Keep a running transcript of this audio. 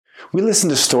We listen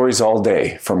to stories all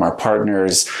day, from our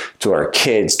partners to our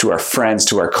kids, to our friends,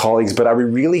 to our colleagues, but are we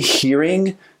really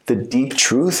hearing the deep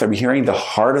truth? Are we hearing the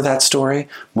heart of that story?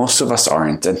 Most of us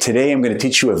aren't. And today I'm going to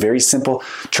teach you a very simple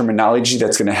terminology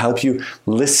that's going to help you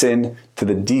listen to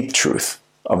the deep truth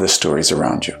of the stories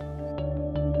around you.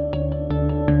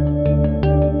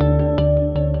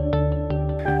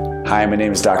 Hi, my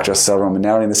name is Dr. Assel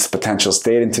Romanelli, and this is Potential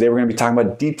State, and today we're going to be talking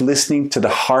about deep listening to the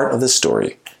heart of the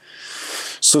story.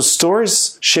 So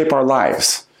stories shape our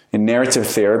lives. In narrative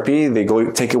therapy, they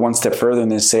take it one step further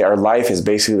and they say our life is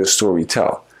basically the story we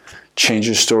tell. Change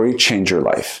your story, change your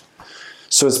life.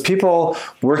 So as people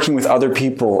working with other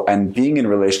people and being in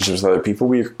relationships with other people,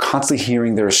 we're constantly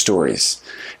hearing their stories.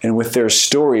 And with their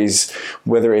stories,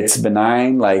 whether it's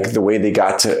benign, like the way they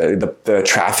got to the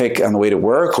traffic on the way to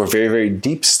work, or very, very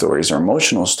deep stories or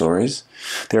emotional stories,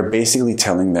 they're basically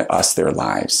telling us their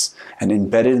lives. And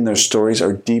embedded in their stories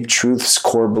are deep truths,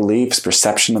 core beliefs,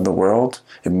 perception of the world,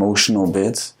 emotional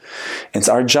bits. It's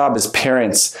our job as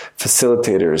parents,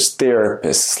 facilitators,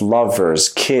 therapists, lovers,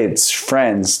 kids,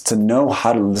 friends, to know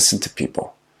how to listen to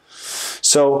people.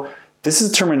 So this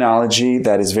is terminology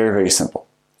that is very, very simple.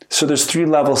 So there's 3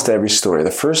 levels to every story. The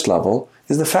first level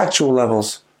is the factual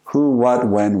levels. Who, what,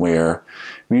 when, where.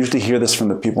 We usually hear this from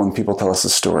the people when people tell us a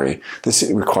story. This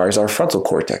requires our frontal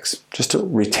cortex just to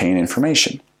retain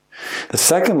information. The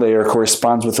second layer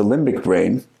corresponds with the limbic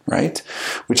brain, right?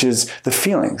 Which is the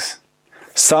feelings.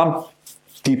 Some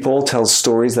people tell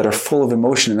stories that are full of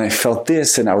emotion, and I felt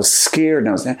this, and I was scared,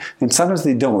 and sometimes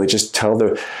they don't. They just tell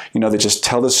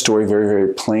the story very,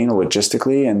 very plain or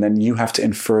logistically, and then you have to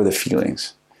infer the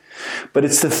feelings. But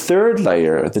it's the third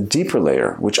layer, the deeper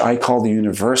layer, which I call the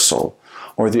universal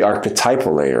or the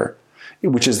archetypal layer,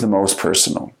 which is the most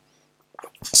personal.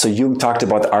 So Jung talked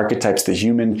about the archetypes, the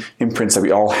human imprints that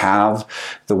we all have: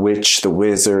 the witch, the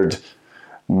wizard,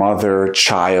 mother,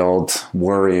 child,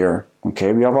 warrior.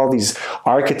 Okay, we have all these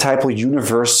archetypal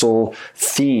universal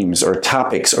themes or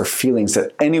topics or feelings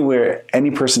that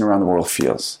any person around the world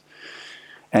feels.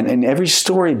 And in every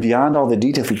story, beyond all the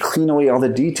details, if we clean away all the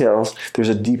details, there's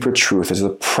a deeper truth, there's a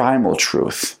primal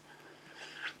truth.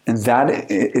 And that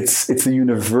it's the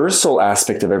universal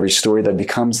aspect of every story that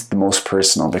becomes the most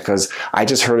personal, because I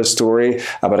just heard a story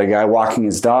about a guy walking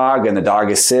his dog, and the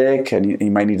dog is sick and he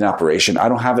might need an operation. I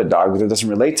don't have a dog, but it doesn't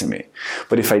relate to me.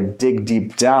 But if I dig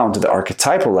deep down to the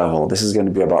archetypal level, this is going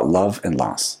to be about love and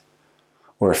loss,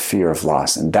 or a fear of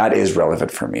loss. And that is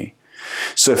relevant for me.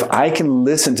 So if I can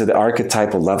listen to the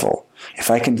archetypal level, if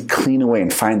I can clean away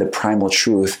and find the primal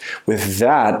truth, with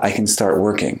that I can start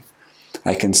working.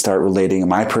 I can start relating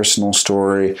my personal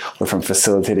story, or if I'm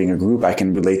facilitating a group, I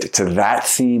can relate to that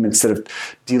theme instead of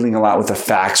dealing a lot with the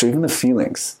facts or even the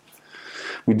feelings.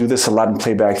 We do this a lot in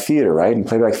playback theater, right? In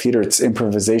playback theater, it's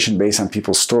improvisation based on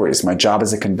people's stories. My job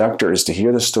as a conductor is to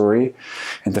hear the story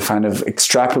and to kind of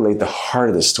extrapolate the heart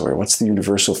of the story. What's the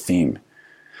universal theme?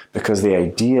 Because the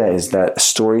idea is that a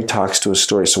story talks to a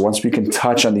story. So once we can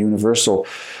touch on the universal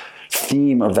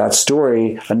theme of that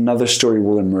story, another story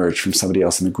will emerge from somebody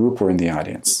else in the group or in the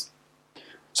audience.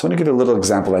 So I want to give a little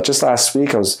example. Just last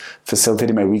week, I was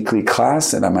facilitating my weekly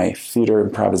class and at my theater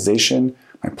improvisation,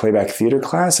 my playback theater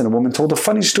class, and a woman told a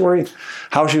funny story,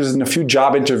 how she was in a few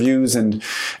job interviews and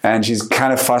she's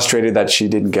kind of frustrated that she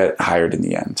didn't get hired in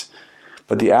the end.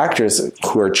 But the actors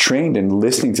who are trained in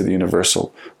listening to the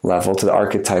universal level, to the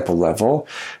archetypal level,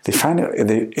 they find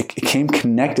it came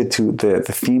connected to the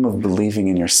theme of believing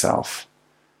in yourself.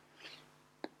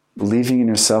 Believing in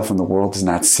yourself when the world does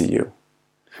not see you.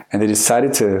 And they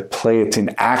decided to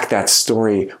enact that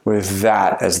story with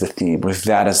that as the theme, with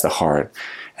that as the heart.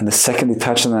 And the second they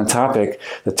touched on that topic,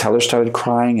 the teller started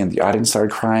crying and the audience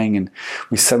started crying, and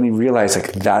we suddenly realized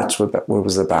that's what it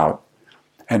was about.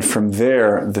 And from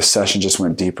there, the session just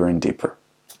went deeper and deeper.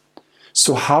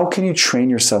 So how can you train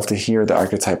yourself to hear the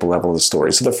archetypal level of the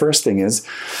story? So the first thing is,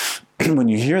 when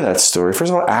you hear that story, first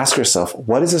of all, ask yourself,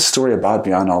 what is the story about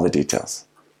beyond all the details?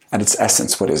 At its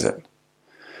essence, what is it?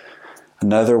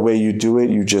 Another way you do it,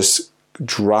 you just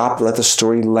let the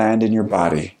story land in your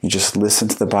body. You just listen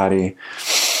to the body,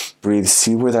 breathe,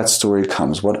 see where that story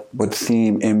comes. What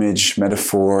theme, image,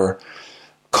 metaphor,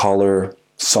 color,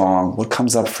 song, what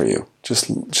comes up for you?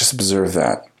 Just observe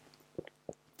that.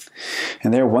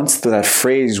 And there, once that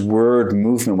phrase, word,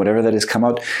 movement, whatever that is come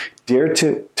out, dare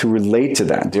to relate to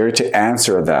that, dare to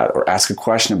answer that, or ask a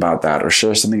question about that, or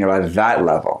share something about that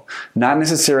level. Not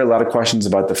necessarily a lot of questions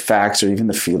about the facts or even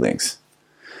the feelings.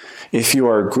 If you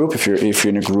are a group, if you're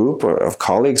in a group or of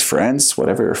colleagues, friends,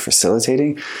 whatever you're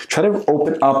facilitating, try to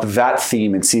open up that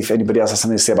theme and see if anybody else has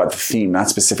something to say about the theme, not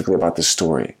specifically about the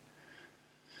story.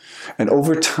 And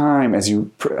over time, as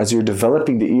you're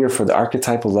developing the ear for the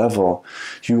archetypal level,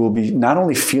 you will be not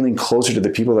only feeling closer to the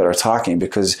people that are talking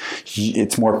because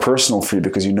it's more personal for you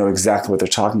because you know exactly what they're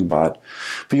talking about,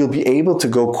 but you'll be able to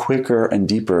go quicker and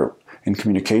deeper in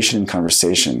communication and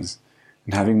conversations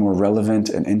and having more relevant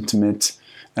and intimate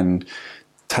and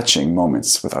touching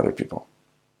moments with other people.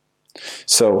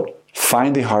 So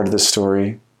find the heart of the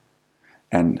story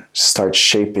and start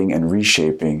shaping and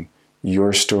reshaping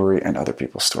your story and other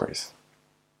people's stories.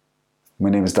 My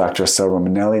name is Dr. Estelle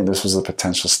Romanelli, and this was The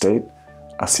Potential State.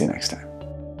 I'll see you next time.